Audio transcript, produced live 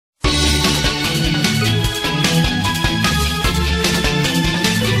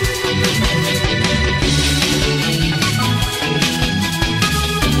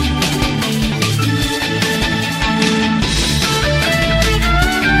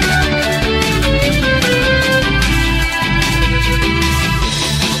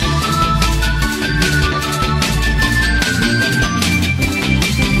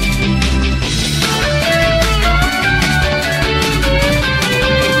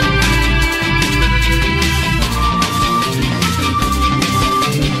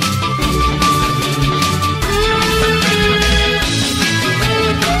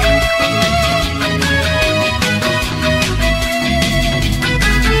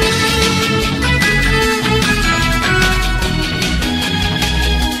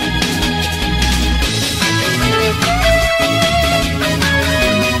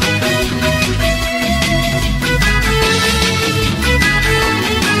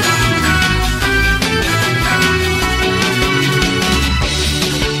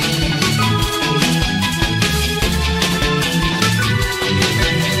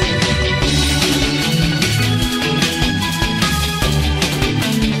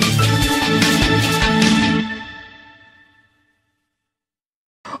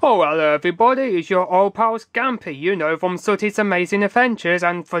Oh, hello everybody, it's your old pal Scampy, you know, from Sooty's Amazing Adventures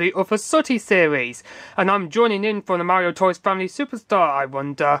and for the other Sooty series. And I'm joining in from the Mario Toys Family Superstar, I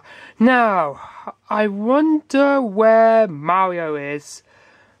wonder. Now, I wonder where Mario is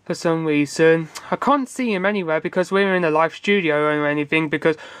for some reason. I can't see him anywhere because we're in a live studio or anything,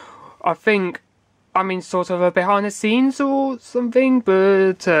 because I think I'm in sort of a behind the scenes or something,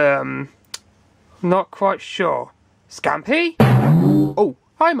 but not quite sure. Scampy? Oh.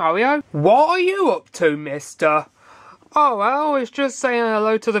 Hi Mario, what are you up to, mister? Oh well, it's just saying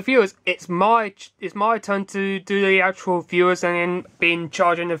hello to the viewers. It's my turn to do the actual viewers and then be in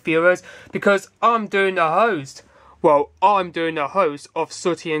charge of the viewers because I'm doing the host. Well, I'm doing the host of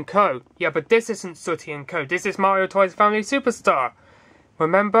Sooty & Co. Yeah, but this isn't Sooty & Co. This is Mario Toys Family Superstar.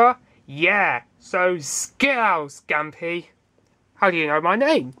 Remember? Yeah, so scowl, Scampy. How do you know my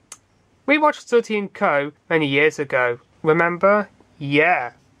name? We watched Sooty & Co. many years ago. Remember?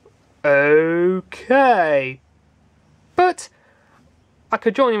 Yeah. Okay. But I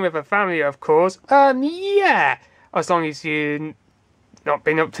could join in with a family, of course. Yeah. As long as you've not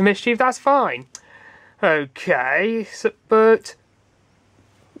been up to mischief, that's fine. Okay. So, but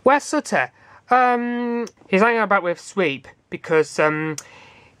where's Sooty? He's hanging about with Sweep because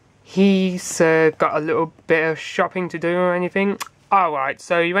he's got a little bit of shopping to do or anything. Alright,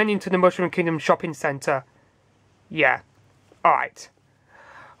 so you went into the Mushroom Kingdom shopping centre. Yeah. Alright.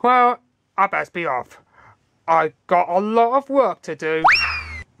 Well, I best be off. I got a lot of work to do,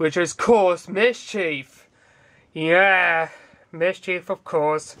 which has caused mischief. Yeah, mischief of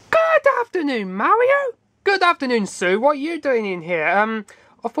course. Good afternoon, Mario. Good afternoon, Sue. What are you doing in here?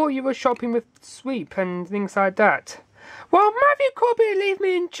 I thought you were shopping with Sweep and things like that. Well, Matthew Corbett leave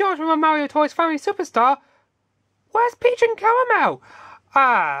me in charge of my Mario Toys Family Superstar. Where's Peach and Caramel?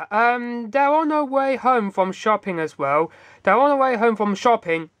 They're on their way home from shopping as well. They're on their way home from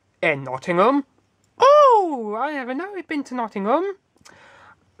shopping in Nottingham. Oh, I never know we've been to Nottingham.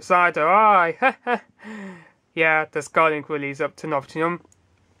 So do I. Yeah, the Skylink will leads up to Nottingham.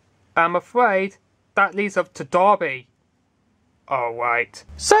 I'm afraid that leads up to Derby. Oh, wait.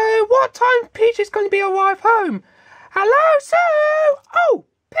 So, what time Peach is going to be arrive home? Hello, Sue! Oh,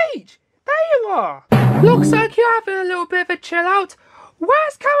 Peach, there you are. Looks like you're having a little bit of a chill out.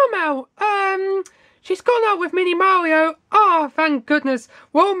 Where's Caramel? She's gone out with Mini Mario. Oh, thank goodness.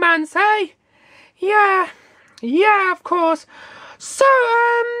 Romance, hey? Yeah, of course. So,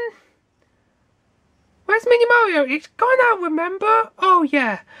 where's Mini Mario? He's gone out, remember? Oh,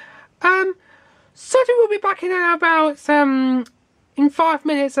 yeah. Sooty will be back in about, in 5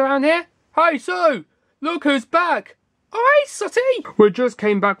 minutes around here. Hey, Sue! Look who's back! Oh, hey, Sooty! We just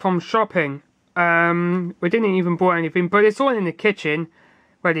came back from shopping. We didn't even buy anything, but it's all in the kitchen,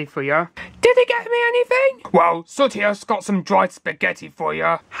 ready for you. Did he get me anything? Well, Sooty has got some dried spaghetti for you.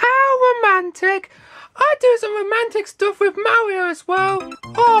 How romantic! I do some romantic stuff with Mario as well.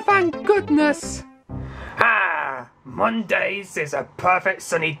 Oh, thank goodness. Mondays is a perfect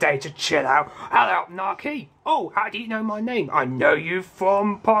sunny day to chill out. Hello, Narky. Oh, how do you know my name? I know you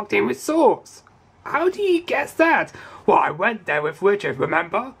from Parked In With Sauce. How do you guess that? Well, I went there with Richard,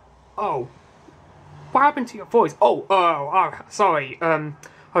 remember? Oh. What happened to your voice? Oh, sorry. I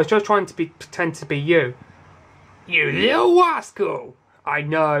was just trying to pretend to be you. You little rascal! I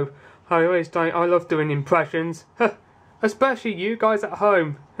know. I love doing impressions. Especially you guys at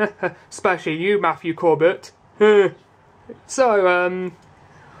home. Especially you, Matthew Corbett. So,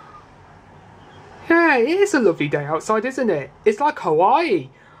 yeah, it is a lovely day outside, isn't it? It's like Hawaii.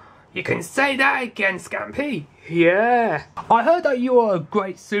 You can say that again, Scampy. Yeah. I heard that you are a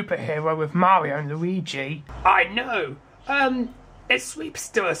great superhero with Mario and Luigi. I know. Is Sweep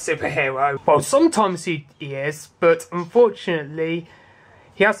still a superhero? Well, sometimes he is, but unfortunately,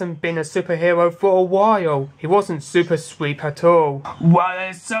 he hasn't been a superhero for a while. He wasn't Super Sweep at all. Well,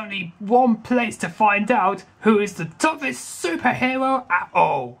 there's only one place to find out who is the toughest superhero at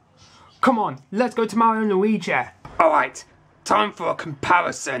all. Come on, let's go to Mario and Luigi. Alright, time for a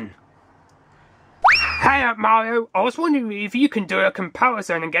comparison. Hey Mario, I was wondering if you can do a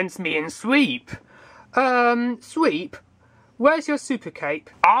comparison against me in Sweep. Sweep? Where's your super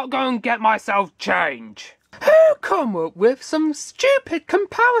cape? I'll go and get myself change. Who come up with some stupid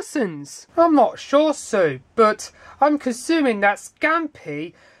comparisons? I'm not sure, Sue, but I'm assuming that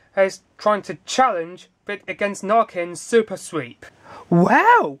Scampy is trying to challenge against Narky in Super Sweep.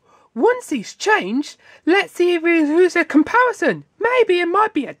 Well, once he's changed, let's see if who's a comparison. Maybe it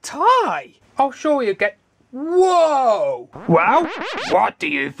might be a tie. I'll show you get... Whoa! Well, what do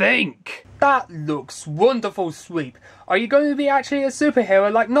you think? That looks wonderful, Sweep. Are you going to be actually a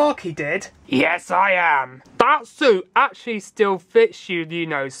superhero like Narky did? Yes, I am. That suit actually still fits you, you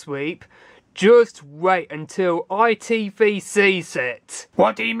know, Sweep. Just wait until ITV sees it.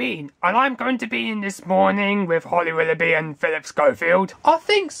 What do you mean? And I'm going to be in this morning with Holly Willoughby and Philip Schofield? I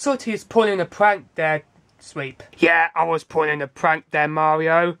think Sooty's pulling a prank there, Sweep. Yeah, I was pulling a prank there,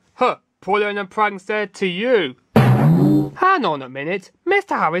 Mario. Huh, pulling a prank there to you. Hang on a minute.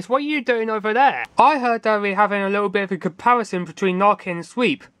 Mr. Harris, what are you doing over there? I heard that we're having a little bit of a comparison between Narky and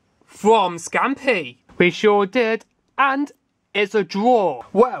Sweep. From Scampy. We sure did, and it's a draw.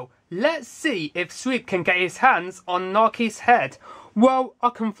 Well, let's see if Sweep can get his hands on Narky's head. Well, I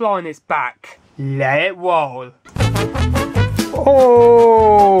can fly on his back. Let it roll.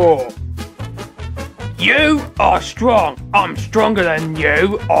 Oh! You are strong. I'm stronger than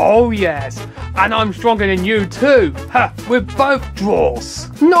you. Oh yes. And I'm stronger than you too. Ha, we're both draws.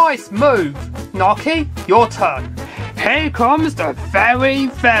 Nice move. Narky, your turn. Here comes the very,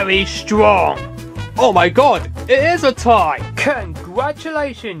 very strong. Oh my god, it is a tie.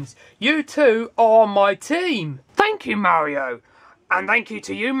 Congratulations. You two are on my team. Thank you, Mario. And thank you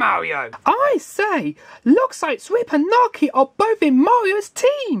to you, Mario. I say, looks like Sweep and Narky are both in Mario's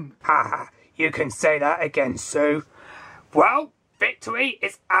team. Haha. You can say that again, Sue. Well, victory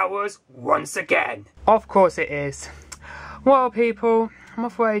is ours once again. Of course it is. Well, people, I'm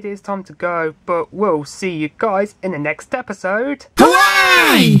afraid it's time to go, but we'll see you guys in the next episode.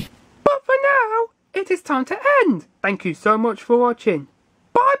 Hooray! But for now, it is time to end. Thank you so much for watching.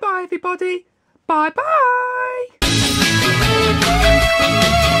 Bye-bye, everybody. Bye-bye.